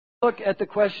Look at the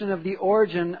question of the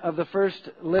origin of the first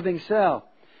living cell.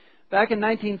 Back in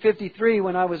 1953,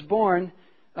 when I was born,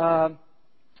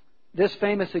 this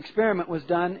famous experiment was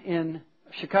done in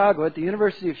Chicago, at the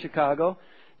University of Chicago,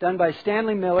 done by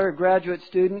Stanley Miller, a graduate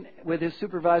student, with his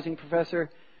supervising professor,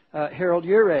 Harold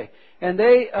Urey. And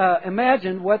they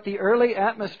imagined what the early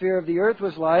atmosphere of the Earth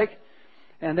was like,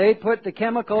 and they put the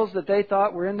chemicals that they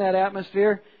thought were in that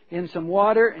atmosphere in some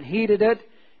water and heated it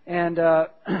and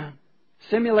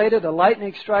simulated a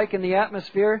lightning strike in the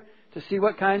atmosphere to see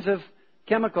what kinds of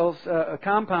chemicals,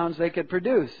 compounds they could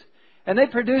produce. And they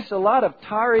produced a lot of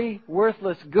tarry,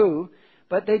 worthless goo,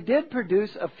 but they did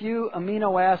produce a few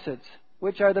amino acids,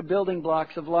 which are the building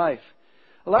blocks of life.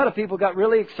 A lot of people got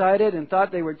really excited and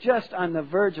thought they were just on the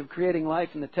verge of creating life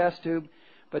in the test tube,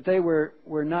 but they were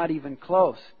not even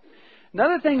close.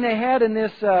 Another thing they had in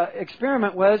this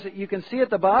experiment was, you can see at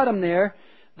the bottom there,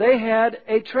 they had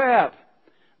a trap.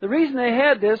 The reason they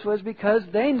had this was because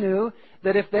they knew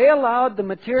that if they allowed the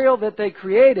material that they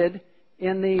created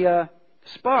in the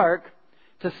spark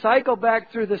to cycle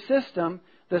back through the system,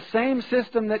 the same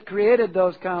system that created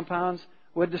those compounds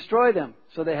would destroy them.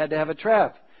 So they had to have a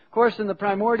trap. Of course, in the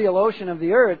primordial ocean of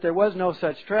the Earth, there was no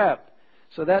such trap.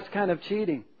 So that's kind of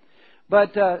cheating.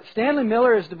 But Stanley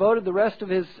Miller has devoted the rest of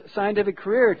his scientific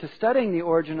career to studying the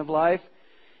origin of life,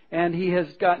 and he has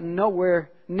gotten nowhere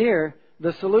near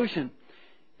the solution.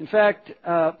 In fact,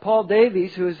 Paul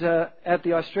Davies, who is at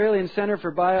the Australian Centre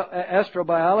for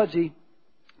Astrobiology,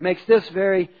 makes this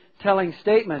very telling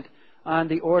statement on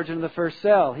the origin of the first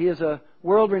cell. He is a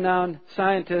world-renowned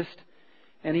scientist,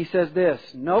 and he says this: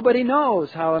 "Nobody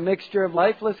knows how a mixture of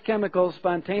lifeless chemicals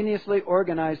spontaneously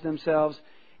organized themselves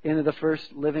into the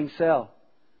first living cell."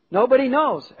 Nobody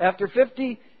knows. After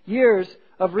 50 years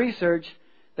of research,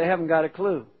 they haven't got a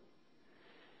clue.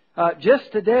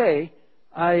 Just today,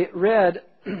 I read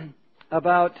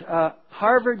about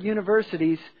Harvard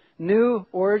University's new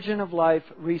origin of life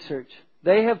research.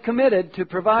 They have committed to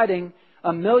providing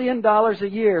 $1 million a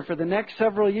year for the next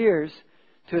several years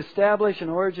to establish an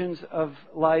origins of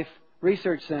life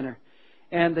research center.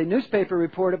 And the newspaper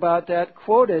report about that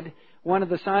quoted one of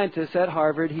the scientists at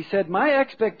Harvard. He said, "My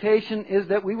expectation is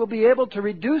that we will be able to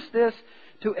reduce this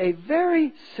to a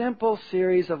very simple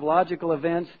series of logical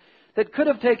events that could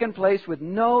have taken place with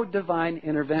no divine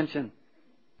intervention."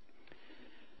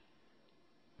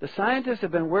 The scientists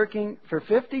have been working for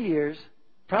 50 years,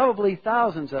 probably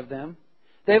thousands of them.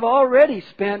 They've already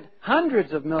spent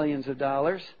hundreds of millions of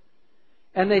dollars,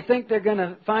 and they think they're going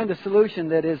to find a solution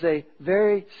that is a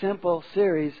very simple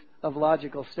series of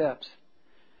logical steps.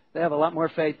 They have a lot more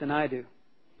faith than I do.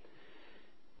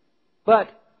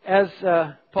 But, as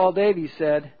Paul Davies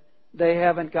said, they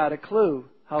haven't got a clue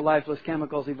how lifeless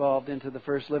chemicals evolved into the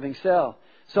first living cell.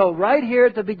 So right here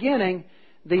at the beginning,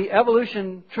 the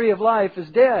evolution tree of life is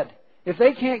dead. If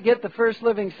they can't get the first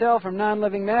living cell from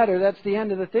non-living matter, that's the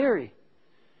end of the theory.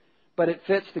 But it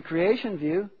fits the creation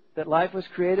view that life was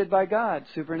created by God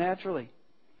supernaturally.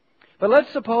 But let's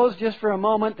suppose just for a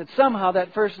moment that somehow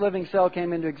that first living cell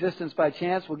came into existence by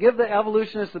chance. We'll give the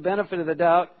evolutionists the benefit of the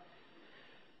doubt.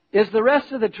 Is the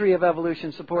rest of the tree of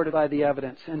evolution supported by the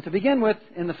evidence? And to begin with,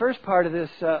 in the first part of this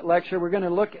lecture, we're going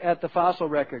to look at the fossil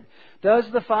record. Does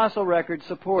the fossil record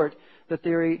support the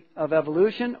theory of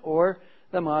evolution or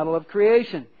the model of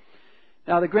creation?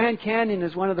 Now, the Grand Canyon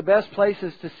is one of the best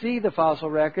places to see the fossil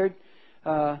record.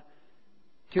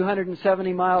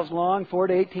 270 miles long, 4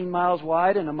 to 18 miles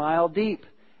wide, and a mile deep.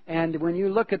 And when you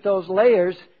look at those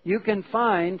layers, you can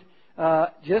find,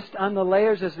 just on the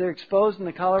layers as they're exposed in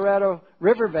the Colorado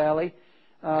River Valley,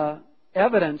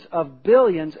 evidence of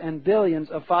billions and billions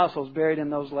of fossils buried in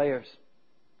those layers.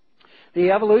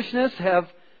 The evolutionists have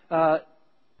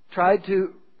tried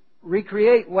to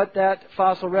recreate what that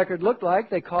fossil record looked like.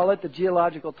 They call it the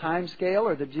geological time scale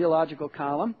or the geological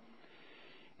column.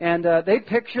 And they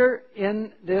picture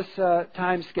in this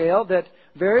time scale that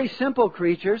very simple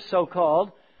creatures,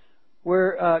 so-called,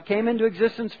 came into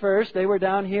existence first. They were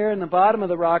down here in the bottom of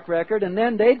the rock record, and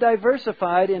then they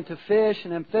diversified into fish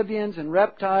and amphibians and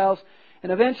reptiles,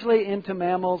 and eventually into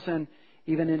mammals and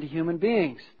even into human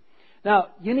beings. Now,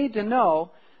 you need to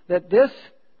know that this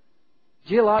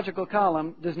geological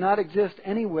column does not exist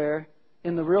anywhere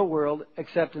in the real world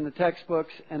except in the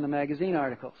textbooks and the magazine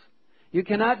articles. You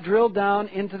cannot drill down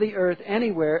into the earth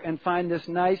anywhere and find this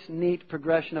nice, neat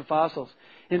progression of fossils.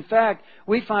 In fact,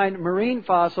 we find marine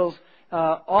fossils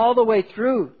all the way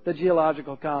through the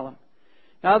geological column.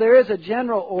 Now, there is a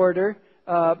general order,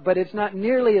 but it's not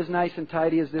nearly as nice and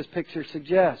tidy as this picture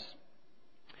suggests.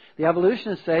 The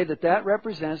evolutionists say that that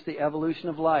represents the evolution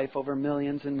of life over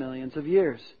millions and millions of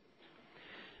years.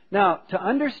 Now, to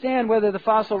understand whether the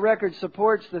fossil record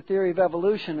supports the theory of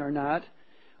evolution or not,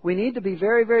 we need to be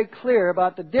very, very clear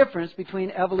about the difference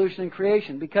between evolution and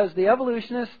creation, because the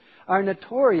evolutionists are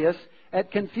notorious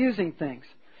at confusing things.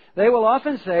 They will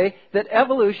often say that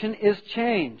evolution is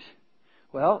change.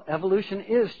 Well, evolution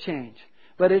is change,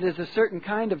 but it is a certain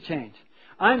kind of change.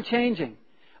 I'm changing.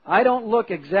 I don't look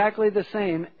exactly the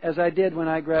same as I did when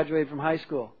I graduated from high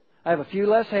school. I have a few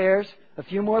less hairs, a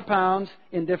few more pounds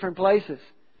in different places.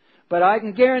 But I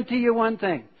can guarantee you one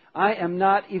thing. I am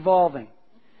not evolving.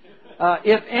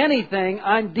 If anything,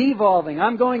 I'm devolving.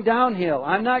 I'm going downhill.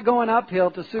 I'm not going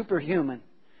uphill to superhuman.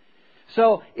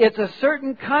 So it's a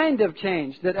certain kind of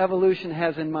change that evolution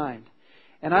has in mind.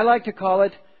 And I like to call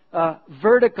it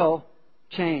vertical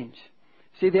change.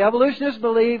 See, the evolutionists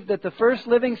believe that the first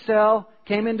living cell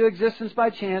came into existence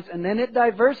by chance, and then it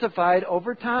diversified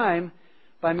over time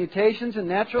by mutations and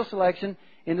natural selection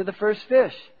into the first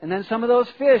fish. And then some of those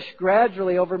fish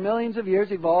gradually, over millions of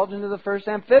years, evolved into the first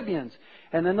amphibians.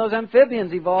 And then those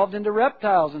amphibians evolved into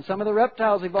reptiles. And some of the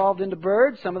reptiles evolved into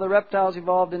birds. Some of the reptiles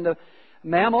evolved into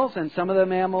mammals. And some of the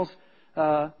mammals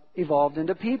evolved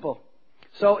into people.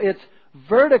 So it's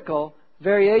vertical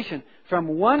variation from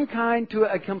one kind to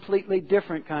a completely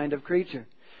different kind of creature.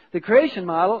 The creation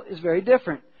model is very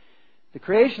different. The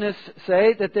creationists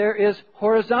say that there is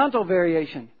horizontal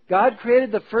variation. God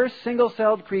created the first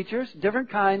single-celled creatures, different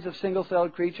kinds of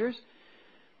single-celled creatures.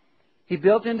 He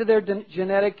built into their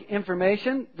genetic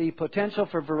information the potential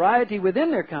for variety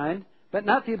within their kind, but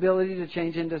not the ability to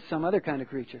change into some other kind of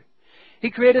creature. He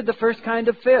created the first kind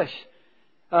of fish,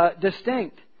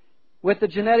 distinct, with the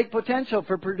genetic potential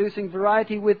for producing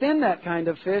variety within that kind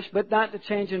of fish, but not to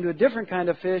change into a different kind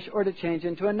of fish or to change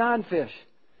into a non-fish.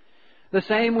 The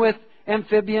same with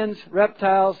amphibians,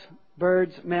 reptiles,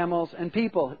 birds, mammals, and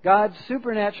people. God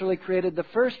supernaturally created the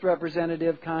first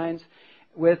representative kinds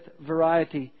with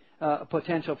variety,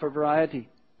 potential for variety.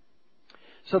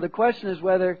 So the question is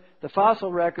whether the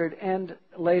fossil record and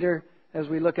later, as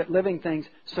we look at living things,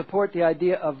 support the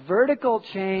idea of vertical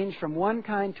change from one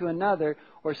kind to another,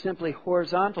 or simply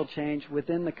horizontal change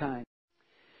within the kind.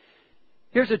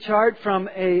 Here's a chart from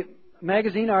a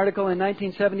magazine article in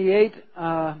 1978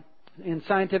 in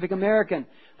Scientific American.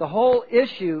 The whole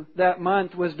issue that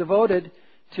month was devoted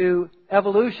to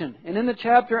evolution. And in the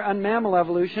chapter on mammal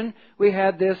evolution, we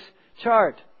had this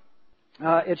chart.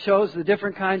 It shows the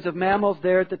different kinds of mammals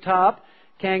there at the top: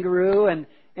 kangaroo and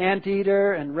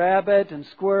anteater and rabbit and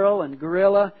squirrel and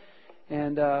gorilla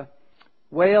and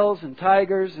whales and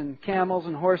tigers and camels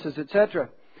and horses, etc.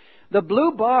 The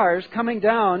blue bars coming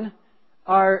down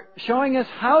are showing us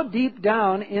how deep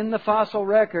down in the fossil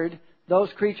record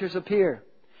those creatures appear.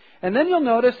 And then you'll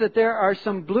notice that there are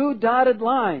some blue dotted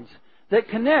lines that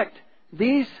connect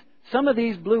some of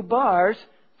these blue bars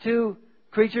to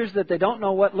creatures that they don't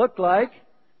know what look like,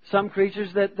 some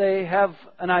creatures that they have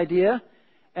an idea,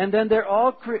 and then they're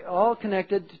all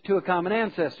connected to a common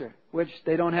ancestor, which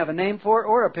they don't have a name for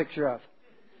or a picture of.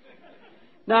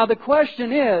 Now the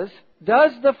question is,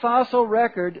 does the fossil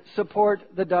record support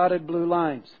the dotted blue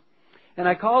lines? And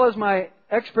I call as my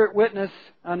expert witness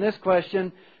on this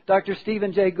question Dr.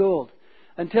 Stephen Jay Gould.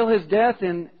 Until his death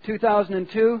in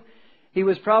 2002, he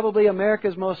was probably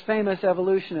America's most famous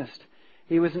evolutionist.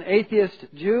 He was an atheist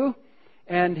Jew,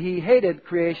 and he hated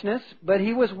creationists, but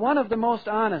he was one of the most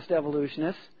honest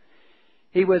evolutionists.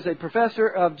 He was a professor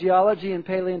of geology and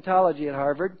paleontology at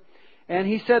Harvard, and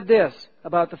he said this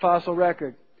about the fossil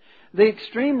record: the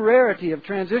extreme rarity of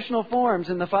transitional forms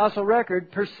in the fossil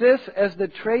record persists as the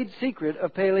trade secret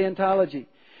of paleontology.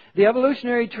 The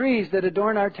evolutionary trees that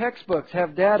adorn our textbooks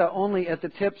have data only at the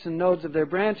tips and nodes of their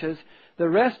branches. The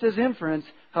rest is inference,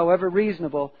 however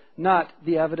reasonable, not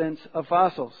the evidence of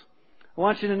fossils. I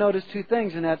want you to notice two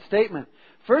things in that statement.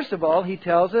 First of all, he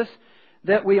tells us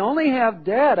that we only have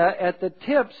data at the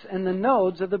tips and the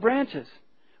nodes of the branches.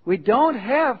 We don't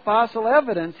have fossil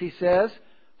evidence, he says,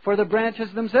 for the branches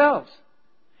themselves.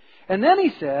 And then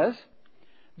he says,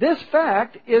 this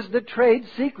fact is the trade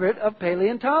secret of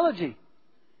paleontology.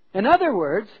 In other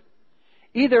words,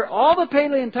 either all the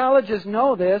paleontologists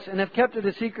know this and have kept it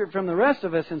a secret from the rest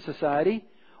of us in society,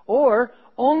 or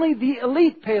only the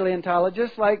elite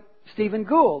paleontologists like Stephen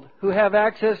Gould, who have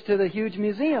access to the huge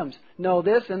museums, know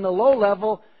this, and the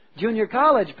low-level junior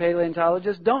college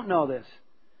paleontologists don't know this.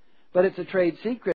 But it's a trade secret.